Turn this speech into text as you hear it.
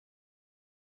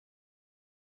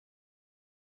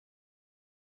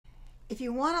If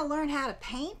you want to learn how to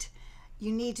paint,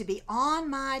 you need to be on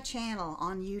my channel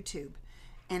on YouTube.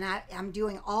 And I'm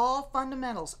doing all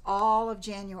fundamentals all of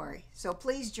January. So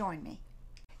please join me.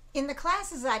 In the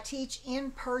classes I teach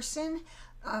in person,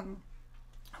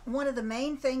 one of the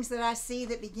main things that I see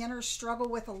that beginners struggle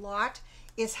with a lot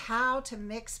is how to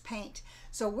mix paint.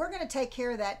 So we're going to take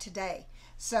care of that today.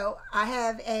 So I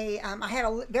have I had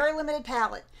a very limited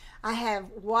palette. I have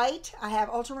white, I have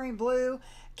ultramarine blue,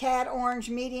 cad orange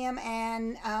medium,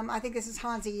 and I think this is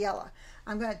Hansa yellow.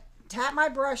 I'm going to tap my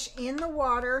brush in the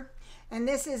water, and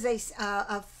this is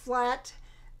a flat,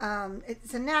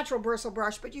 it's a natural bristle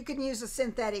brush, but you can use a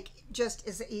synthetic just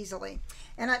as easily.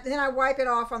 And then I wipe it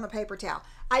off on the paper towel.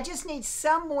 I just need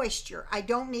some moisture. I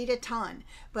don't need a ton,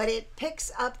 but it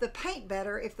picks up the paint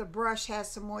better if the brush has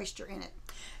some moisture in it.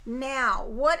 Now,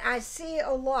 what I see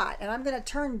a lot, and I'm going to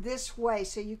turn this way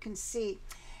so you can see,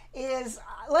 is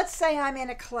let's say I'm in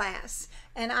a class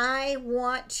and I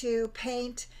want to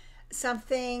paint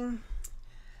something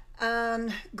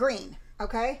green.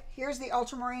 Okay, here's the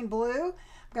ultramarine blue.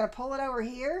 I'm going to pull it over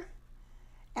here,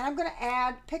 and I'm going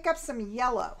to pick up some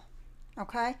yellow.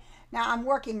 Okay, now I'm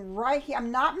working right here.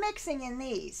 I'm not mixing in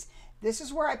these. This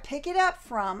is where I pick it up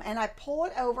from, and I pull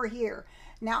it over here.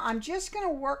 Now I'm just going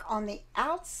to work on the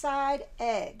outside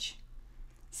edge.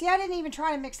 See, I didn't even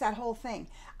try to mix that whole thing.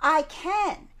 I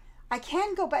can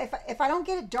go back. If I don't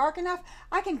get it dark enough,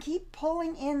 I can keep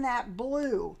pulling in that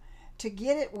blue to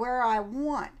get it where I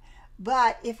want.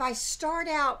 But if I start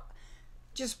out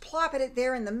just plopping it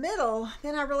there in the middle,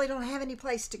 then I really don't have any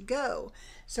place to go.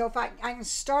 So if I can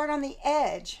start on the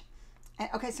edge. And,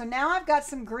 okay, so now I've got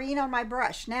some green on my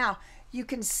brush. Now you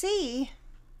can see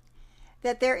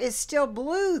that there is still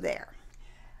blue there.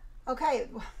 Okay,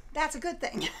 that's a good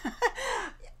thing.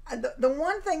 The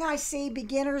one thing I see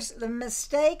beginners, the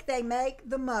mistake they make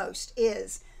the most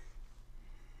is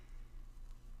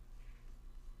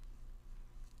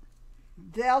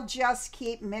they'll just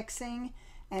keep mixing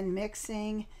and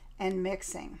mixing and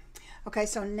mixing. Okay,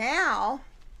 so now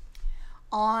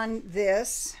on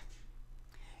this,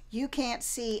 you can't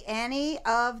see any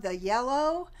of the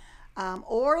yellow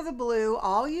or the blue.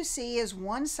 All you see is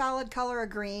one solid color of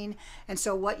green. And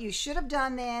so what you should have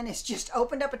done then is just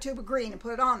opened up a tube of green and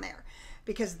put it on there,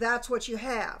 because that's what you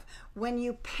have. When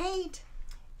you paint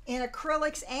in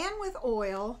acrylics and with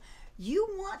oil, you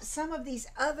want some of these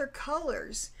other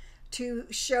colors to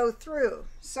show through.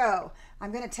 So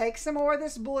I'm going to take some more of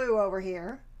this blue over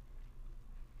here.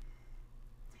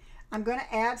 I'm going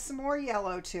to add some more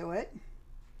yellow to it.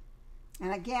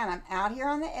 And again, I'm out here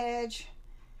on the edge.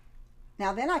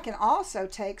 Now then I can also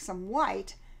take some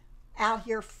white out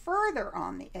here further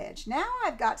on the edge. Now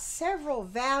I've got several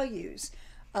values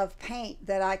of paint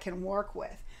that I can work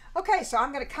with. Okay, so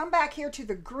I'm going to come back here to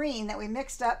the green that we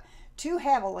mixed up too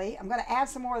heavily. I'm going to add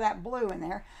some more of that blue in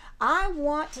there. I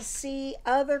want to see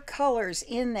other colors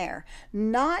in there,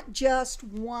 not just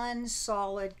one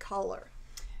solid color.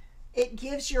 It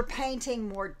gives your painting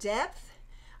more depth,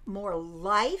 more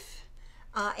life,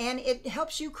 and it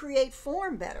helps you create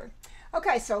form better.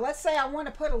 Okay, so let's say I want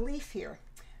to put a leaf here.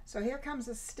 So here comes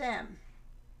a stem.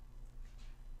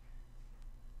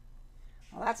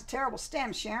 Well, that's a terrible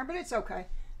stem, Sharon, but it's okay.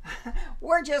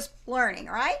 We're just learning,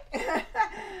 right?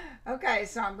 Okay,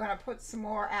 so I'm going to put some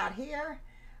more out here.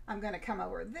 I'm going to come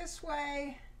over this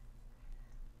way.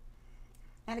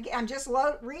 And again, I'm just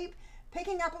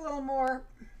picking up a little more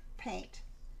paint.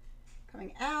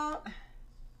 Coming out.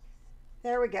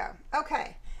 There we go.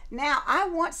 Okay, now I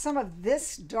want some of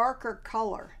this darker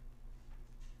color.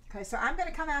 Okay, so I'm going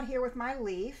to come out here with my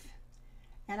leaf,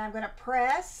 and I'm going to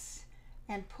press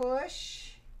and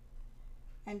push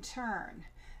and turn.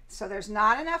 So there's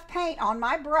not enough paint on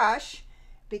my brush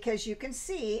because you can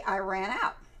see I ran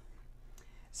out.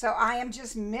 So I am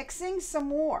just mixing some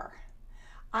more.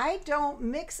 I don't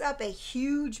mix up a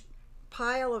huge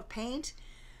pile of paint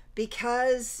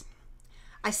because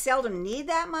I seldom need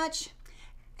that much,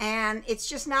 and it's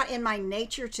just not in my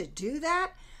nature to do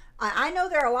that. I know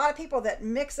there are a lot of people that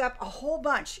mix up a whole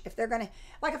bunch if they're going to,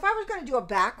 like if I was going to do a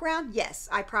background, yes,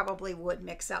 I probably would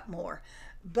mix up more,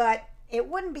 but it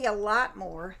wouldn't be a lot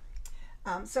more.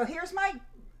 So here's my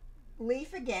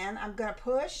leaf again. I'm going to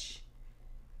push.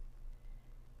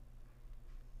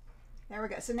 There we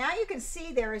go. So now you can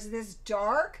see there is this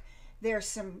dark. There's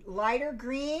some lighter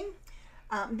green.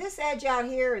 This edge out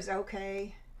here is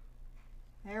okay.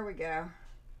 There we go.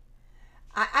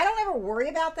 I don't ever worry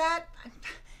about that.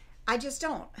 I just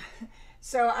don't.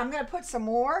 So I'm going to put some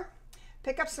more,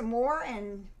 pick up some more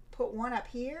and put one up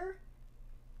here.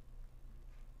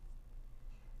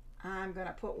 I'm going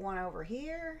to put one over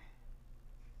here.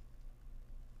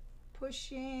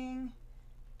 Pushing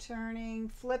turning,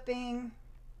 flipping,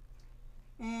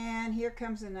 and here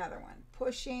comes another one.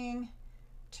 Pushing,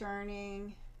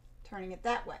 turning, turning it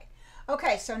that way.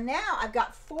 Okay, so now I've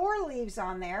got 4 leaves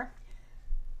on there.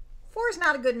 4 is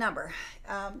not a good number.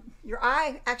 Your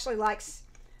eye actually likes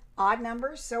odd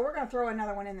numbers, so we're going to throw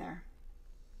another one in there.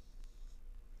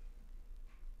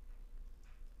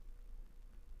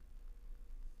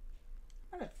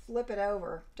 I'm going to flip it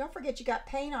over. Don't forget you got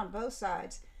paint on both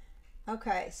sides.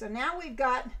 Okay, so now we've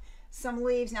got some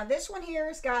leaves. Now this one here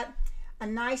has got a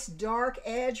nice dark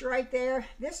edge right there.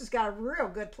 This has got a real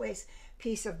good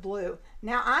piece of blue.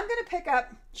 Now I'm going to pick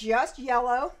up just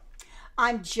yellow.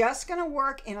 I'm just going to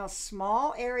work in a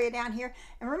small area down here.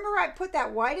 And remember I put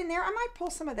that white in there? I might pull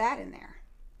some of that in there.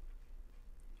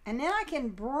 And then I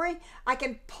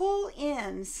can pull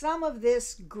in some of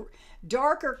this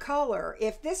darker color.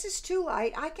 If this is too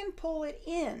light, I can pull it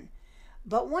in.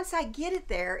 But once I get it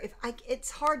there,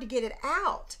 it's hard to get it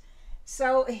out.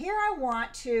 So here I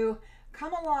want to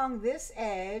come along this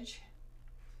edge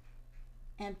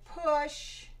and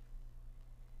push,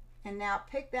 and now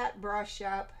pick that brush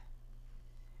up,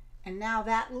 and now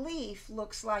that leaf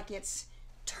looks like it's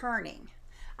turning.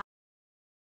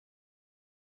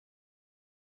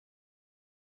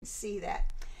 See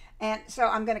that? And so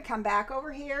I'm going to come back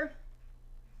over here,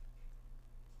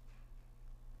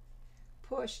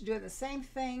 push, do the same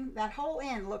thing. That whole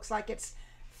end looks like it's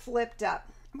flipped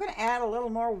up. I'm going to add a little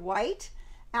more white.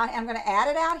 I'm going to add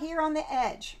it out here on the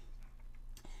edge.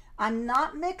 I'm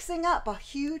not mixing up a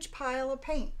huge pile of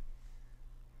paint.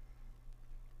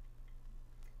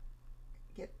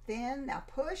 Get thin, now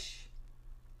push.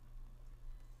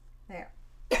 There.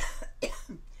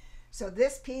 So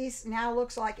this piece now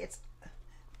looks like it's,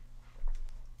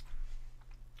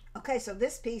 okay, so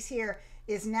this piece here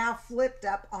is now flipped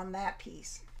up on that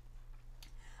piece.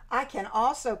 I can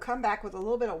also come back with a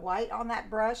little bit of white on that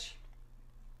brush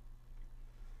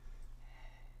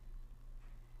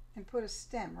and put a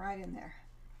stem right in there.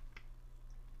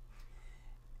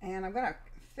 And I'm going to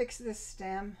fix this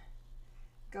stem.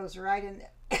 Goes right in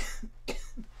there.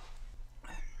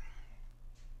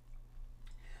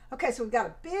 Okay, so we've got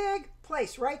a big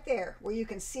place right there where you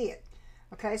can see it.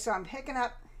 Okay, so I'm picking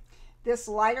up this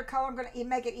lighter color. I'm going to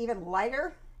make it even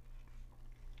lighter.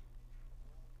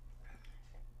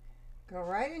 Go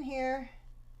right in here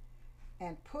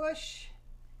and push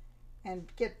and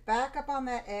get back up on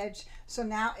that edge. So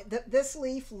now this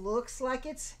leaf looks like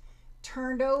it's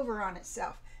turned over on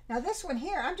itself. Now this one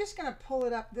here, I'm just going to pull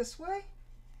it up this way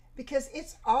because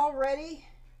it's already,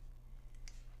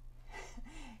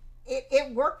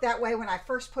 it worked that way when I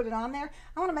first put it on there.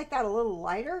 I want to make that a little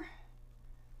lighter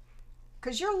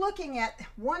because you're looking at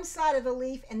one side of the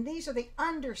leaf and these are the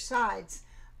undersides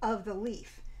of the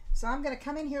leaf. So I'm going to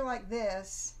come in here like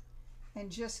this and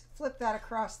just flip that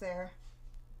across there.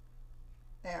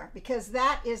 There, because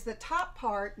that is the top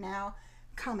part now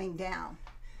coming down.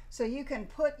 So you can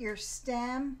put your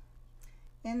stem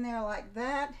in there like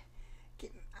that.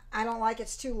 I don't like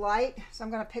it's too light, so I'm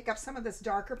going to pick up some of this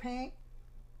darker paint.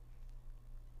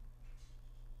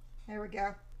 There we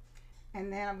go.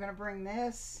 And then I'm going to bring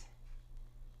this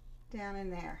down in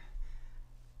there.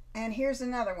 And here's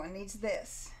another one, needs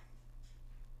this.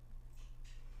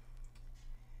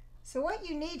 So what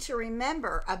you need to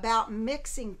remember about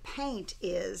mixing paint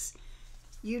is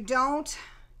you don't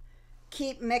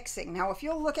keep mixing. Now if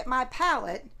you'll look at my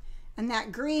palette and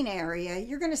that green area,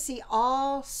 you're going to see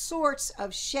all sorts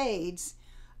of shades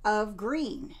of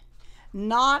green,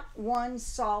 not one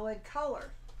solid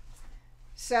color.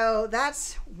 So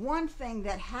that's one thing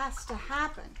that has to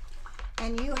happen.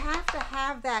 And you have to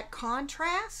have that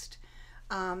contrast,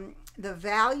 the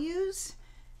values.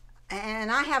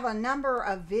 And I have a number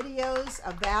of videos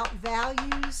about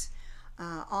values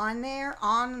on there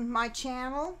on my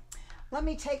channel. Let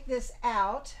me take this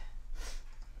out.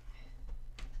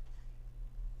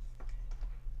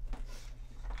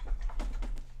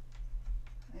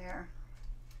 There.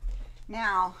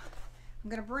 Now, I'm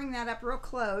going to bring that up real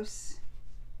close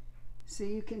so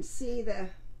you can see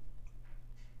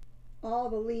all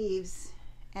the leaves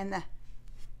and the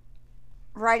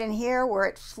right in here where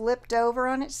it flipped over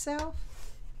on itself.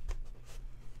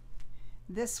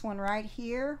 This one right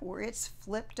here where it's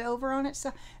flipped over on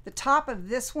itself. The top of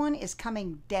this one is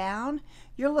coming down.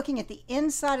 You're looking at the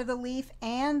inside of the leaf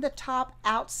and the top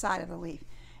outside of the leaf.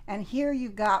 And here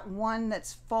you've got one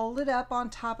that's folded up on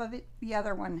top of it, the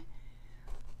other one.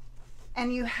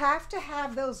 And you have to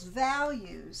have those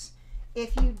values.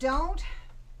 If you don't,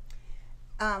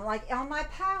 like on my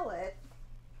palette,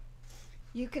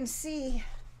 you can see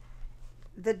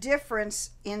the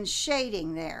difference in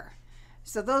shading there.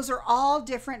 So those are all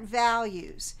different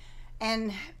values.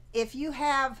 And if you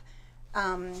have,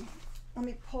 let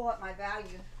me pull up my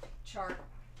value chart.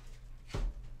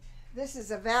 This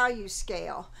is a value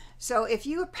scale. So if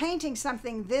you are painting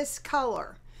something this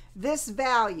color, this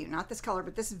value, not this color,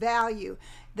 but this value,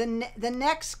 the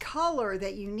next color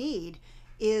that you need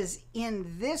is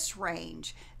in this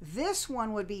range. This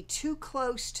one would be too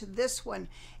close to this one.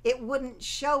 It wouldn't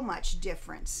show much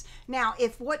difference. Now,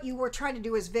 if what you were trying to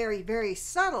do is very, very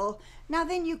subtle, now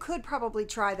then you could probably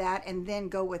try that and then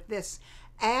go with this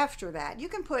after that. You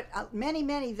can put many,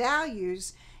 many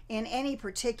values in any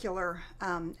particular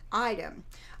item.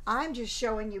 I'm just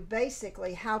showing you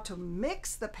basically how to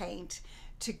mix the paint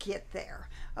to get there.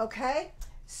 Okay,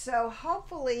 so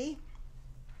hopefully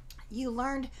you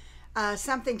learned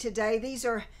something today. These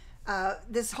are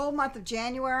this whole month of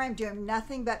January, I'm doing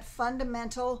nothing but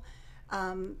fundamental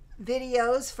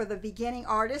videos for the beginning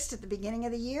artist at the beginning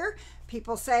of the year.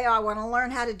 People say, oh, I want to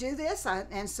learn how to do this,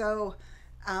 and so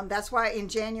that's why in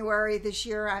January this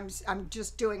year I'm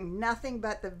just doing nothing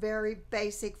but the very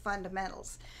basic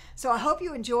fundamentals. So I hope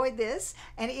you enjoyed this,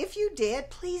 and if you did,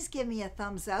 please give me a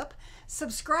thumbs up,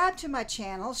 subscribe to my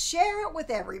channel, share it with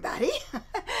everybody.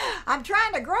 I'm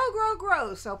trying to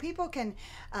grow so people can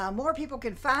more people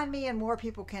can find me and more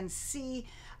people can see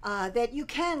that you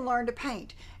can learn to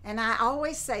paint. And I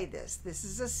always say this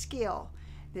is a skill.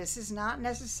 This is not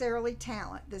necessarily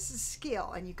talent. This is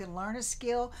skill, and you can learn a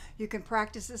skill, you can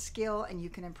practice a skill, and you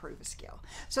can improve a skill.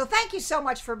 So thank you so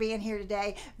much for being here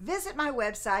today. Visit my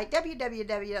website,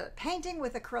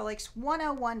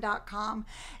 www.paintingwithacrylics101.com,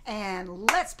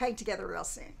 and let's paint together real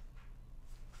soon.